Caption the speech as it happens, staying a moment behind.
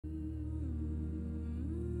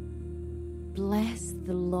Bless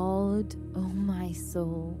the Lord, O my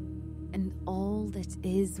soul, and all that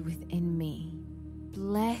is within me.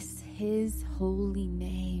 Bless his holy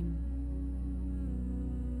name.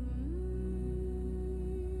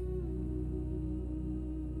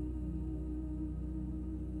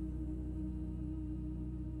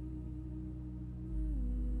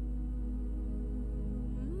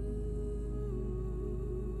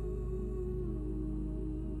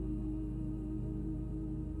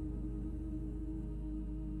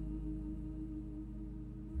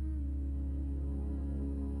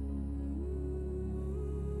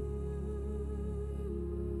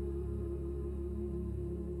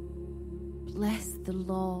 Bless the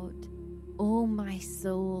Lord, O my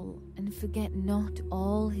soul, and forget not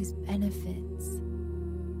all his benefits.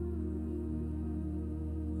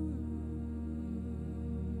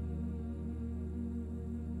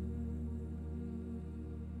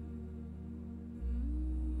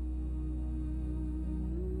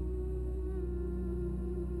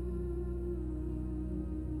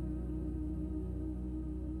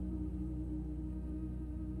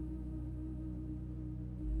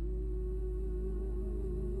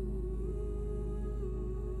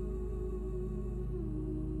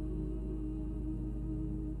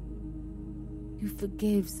 Who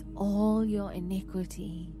forgives all your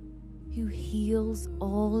iniquity, who heals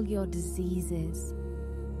all your diseases.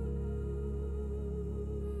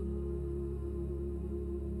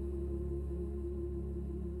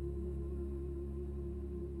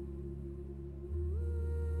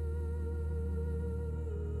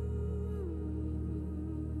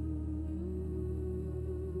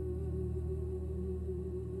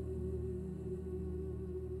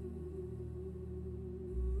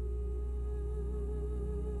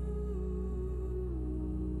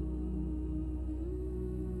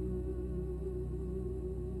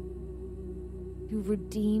 Who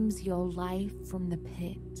redeems your life from the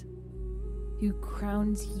pit, who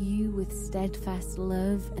crowns you with steadfast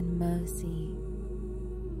love and mercy.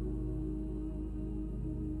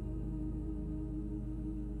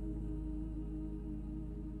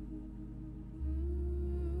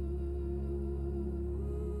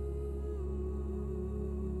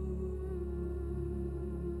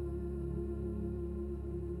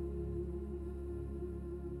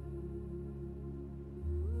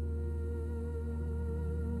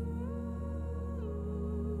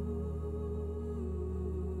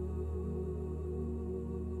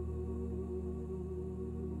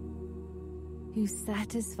 Who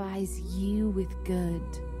satisfies you with good,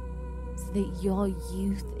 so that your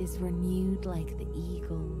youth is renewed like the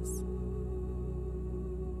eagles.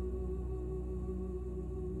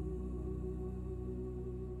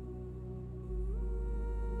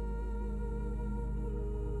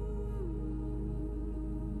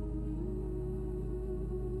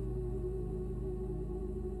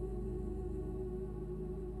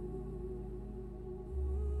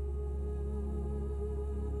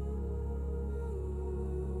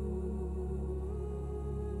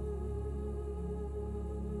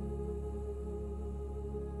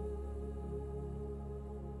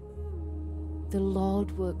 The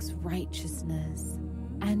Lord works righteousness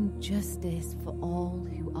and justice for all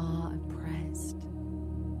who are oppressed.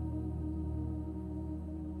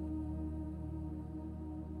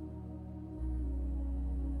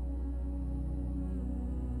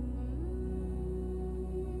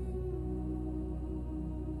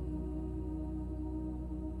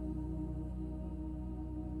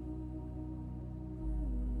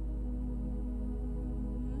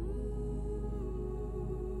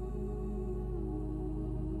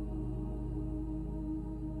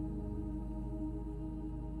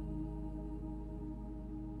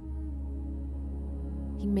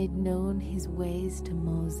 He made known his ways to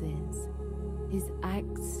Moses, his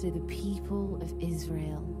acts to the people of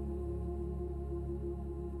Israel.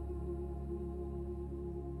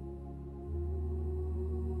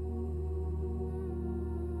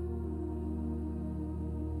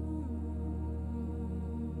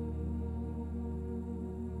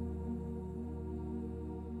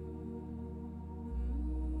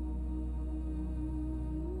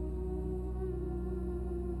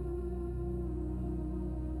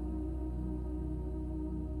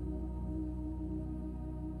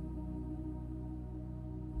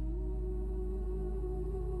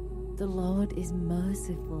 The Lord is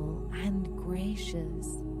merciful and gracious,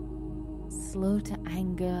 slow to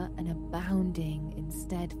anger and abounding in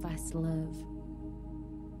steadfast love.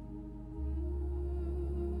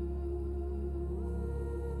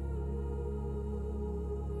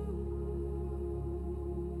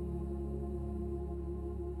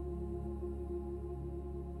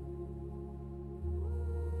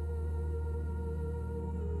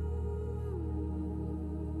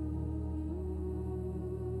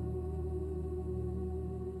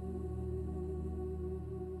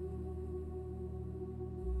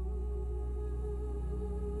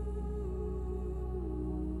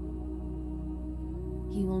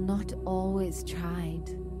 He will not always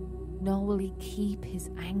chide, nor will he keep his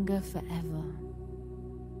anger forever.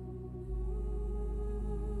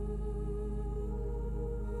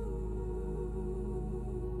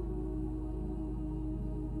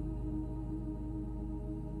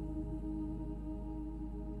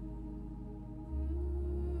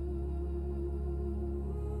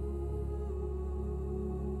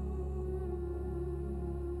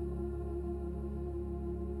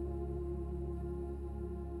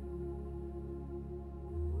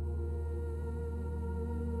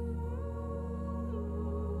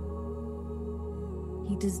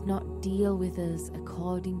 He does not deal with us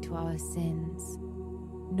according to our sins,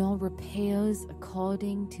 nor repay us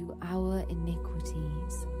according to our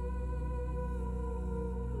iniquities.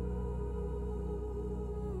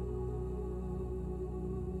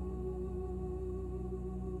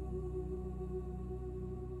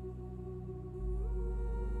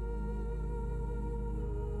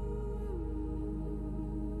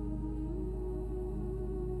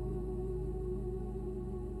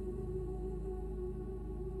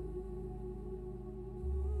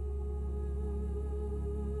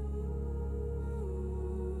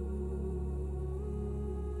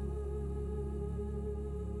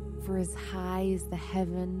 For as high as the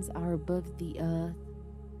heavens are above the earth,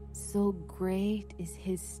 so great is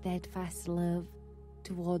his steadfast love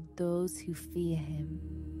toward those who fear him.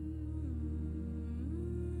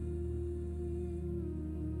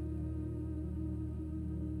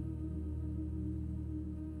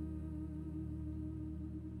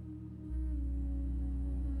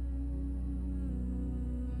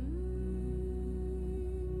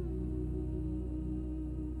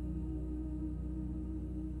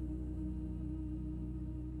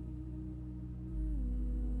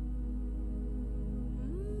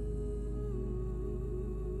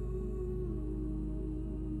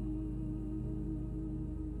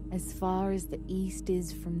 As far as the east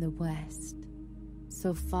is from the west,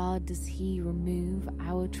 so far does he remove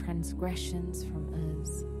our transgressions from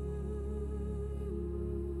us.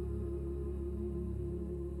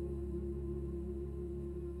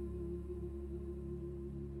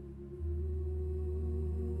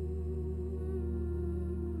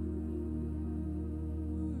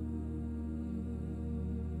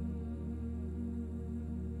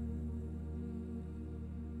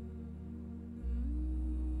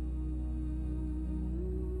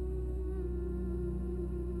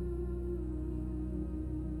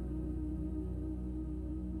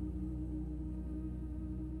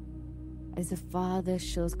 As a father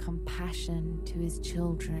shows compassion to his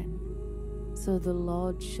children, so the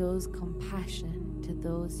Lord shows compassion to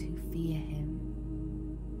those who fear him.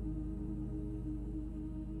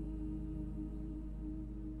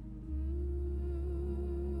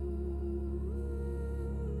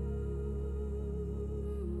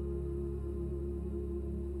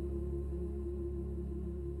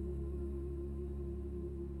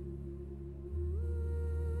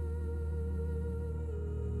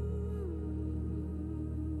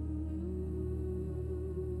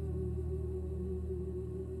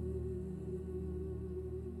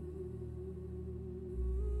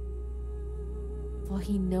 For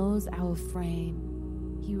he knows our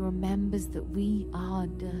frame, he remembers that we are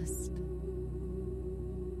dust.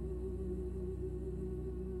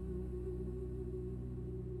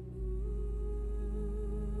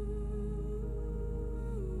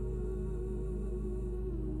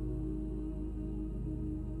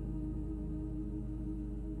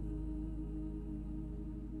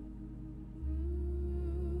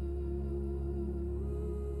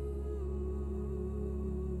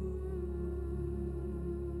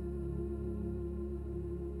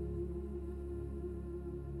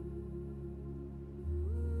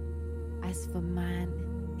 As for man,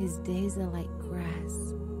 his days are like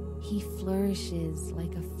grass. He flourishes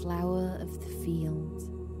like a flower of the field.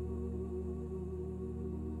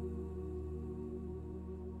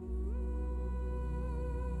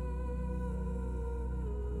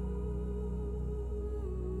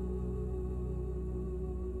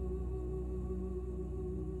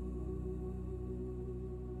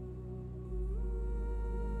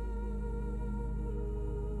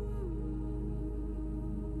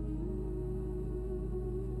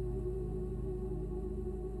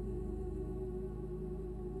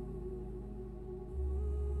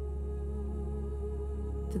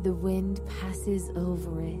 For the wind passes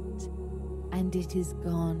over it, and it is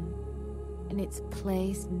gone, and its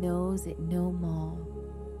place knows it no more.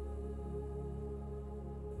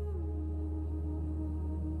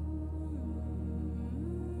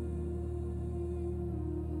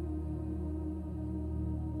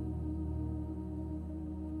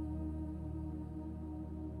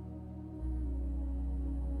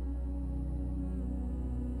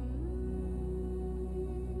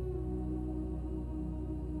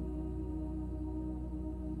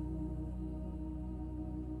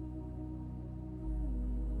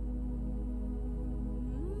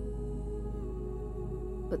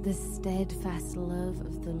 But the steadfast love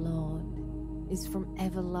of the Lord is from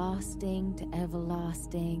everlasting to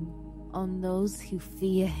everlasting on those who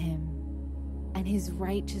fear him, and his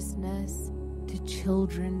righteousness to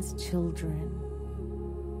children's children.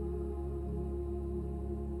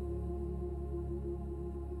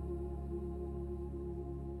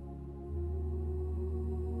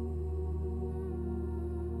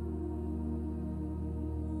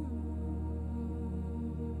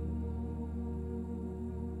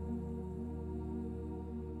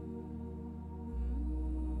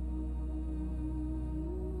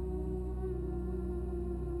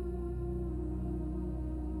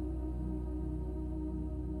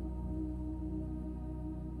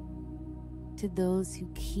 To those who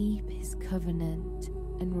keep his covenant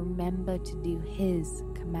and remember to do his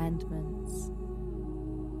commandments.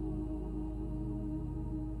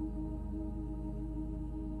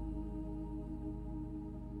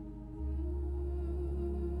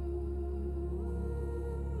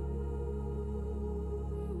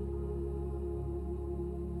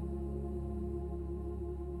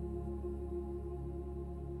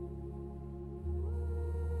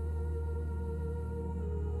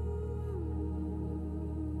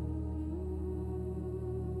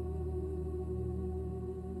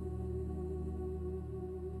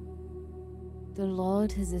 The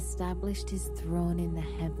Lord has established his throne in the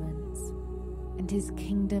heavens, and his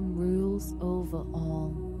kingdom rules over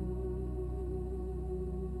all.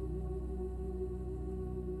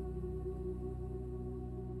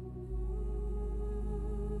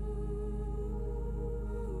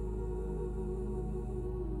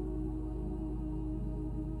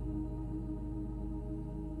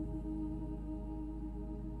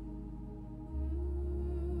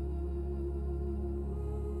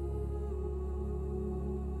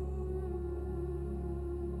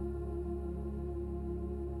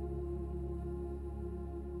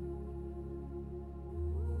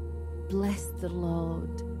 Bless the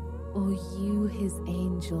Lord, O you his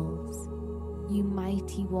angels, you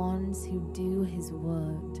mighty ones who do his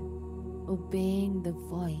word, obeying the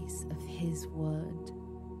voice of his word.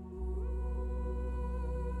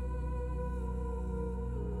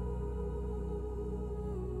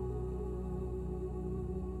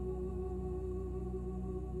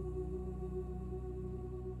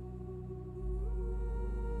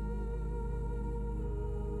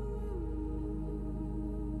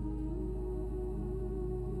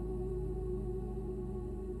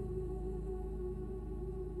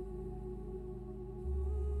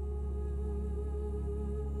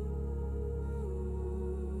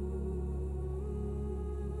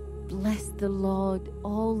 Bless the Lord,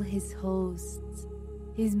 all his hosts,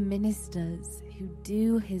 his ministers who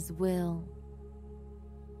do his will.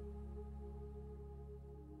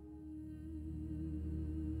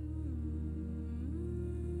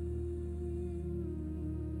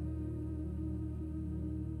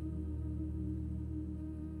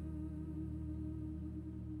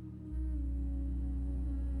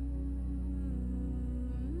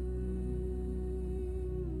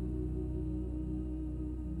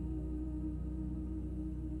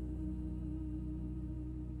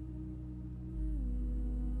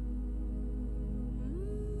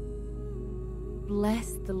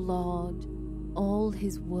 Bless the Lord, all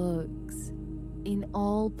his works, in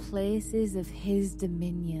all places of his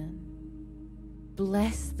dominion.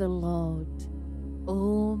 Bless the Lord,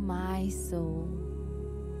 O my soul.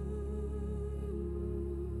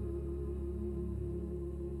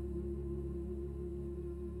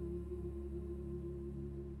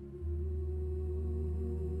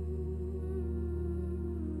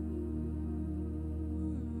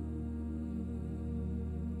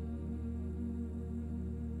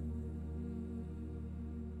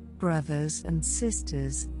 Brothers and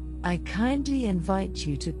sisters, I kindly invite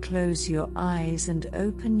you to close your eyes and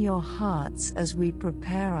open your hearts as we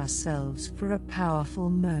prepare ourselves for a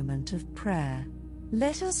powerful moment of prayer.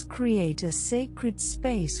 Let us create a sacred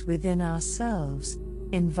space within ourselves,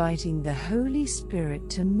 inviting the Holy Spirit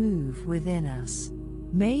to move within us.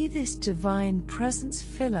 May this divine presence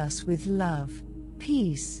fill us with love,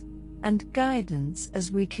 peace, and guidance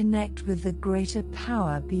as we connect with the greater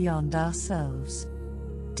power beyond ourselves.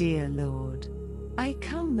 Dear Lord, I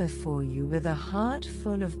come before you with a heart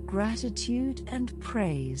full of gratitude and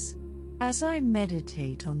praise. As I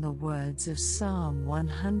meditate on the words of Psalm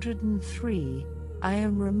 103, I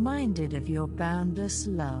am reminded of your boundless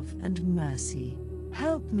love and mercy.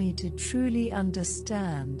 Help me to truly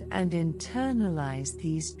understand and internalize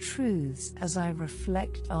these truths as I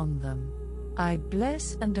reflect on them. I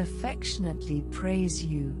bless and affectionately praise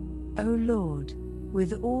you, O Lord,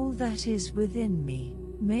 with all that is within me.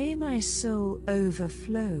 May my soul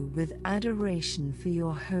overflow with adoration for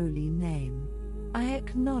your holy name. I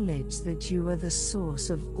acknowledge that you are the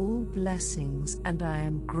source of all blessings, and I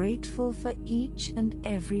am grateful for each and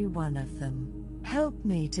every one of them. Help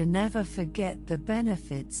me to never forget the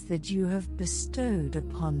benefits that you have bestowed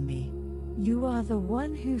upon me. You are the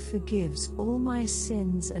one who forgives all my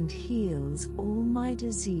sins and heals all my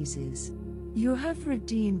diseases. You have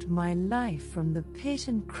redeemed my life from the pit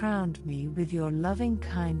and crowned me with your loving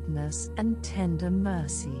kindness and tender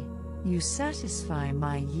mercy. You satisfy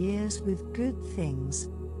my years with good things,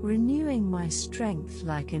 renewing my strength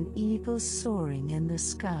like an eagle soaring in the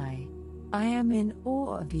sky. I am in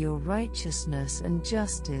awe of your righteousness and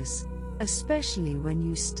justice, especially when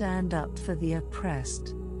you stand up for the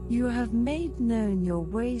oppressed. You have made known your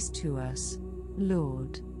ways to us,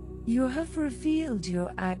 Lord. You have revealed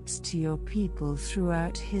your acts to your people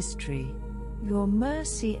throughout history. Your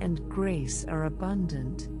mercy and grace are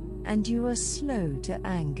abundant, and you are slow to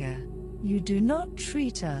anger. You do not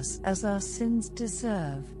treat us as our sins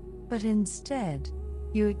deserve, but instead,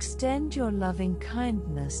 you extend your loving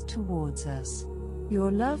kindness towards us.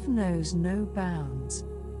 Your love knows no bounds,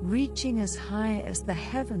 reaching as high as the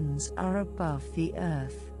heavens are above the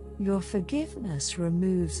earth. Your forgiveness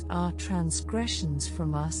removes our transgressions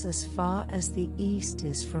from us as far as the east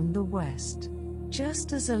is from the west.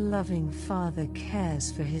 Just as a loving father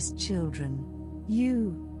cares for his children,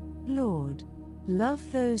 you, Lord, love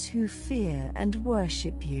those who fear and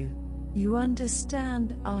worship you. You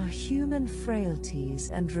understand our human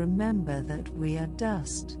frailties and remember that we are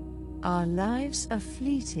dust. Our lives are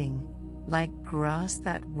fleeting, like grass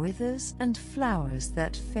that withers and flowers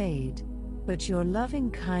that fade. But your loving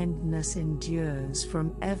kindness endures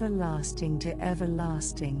from everlasting to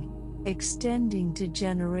everlasting, extending to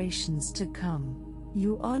generations to come.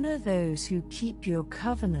 You honor those who keep your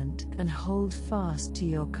covenant and hold fast to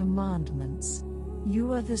your commandments.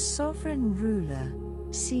 You are the sovereign ruler,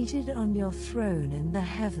 seated on your throne in the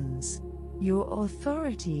heavens. Your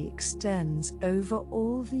authority extends over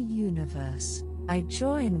all the universe. I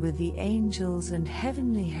join with the angels and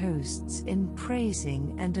heavenly hosts in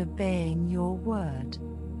praising and obeying your word.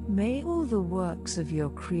 May all the works of your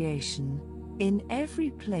creation, in every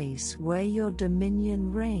place where your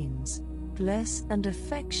dominion reigns, bless and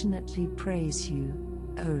affectionately praise you,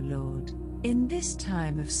 O Lord. In this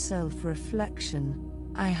time of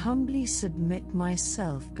self-reflection, I humbly submit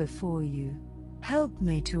myself before you. Help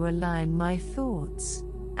me to align my thoughts,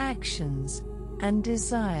 actions, and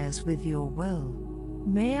desires with your will.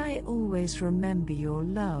 May I always remember your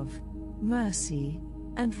love, mercy,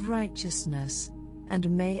 and righteousness, and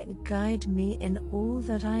may it guide me in all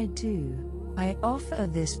that I do. I offer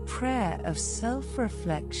this prayer of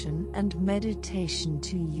self-reflection and meditation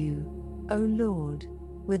to you, O Lord,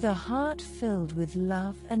 with a heart filled with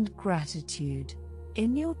love and gratitude.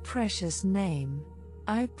 In your precious name,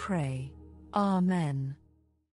 I pray. Amen.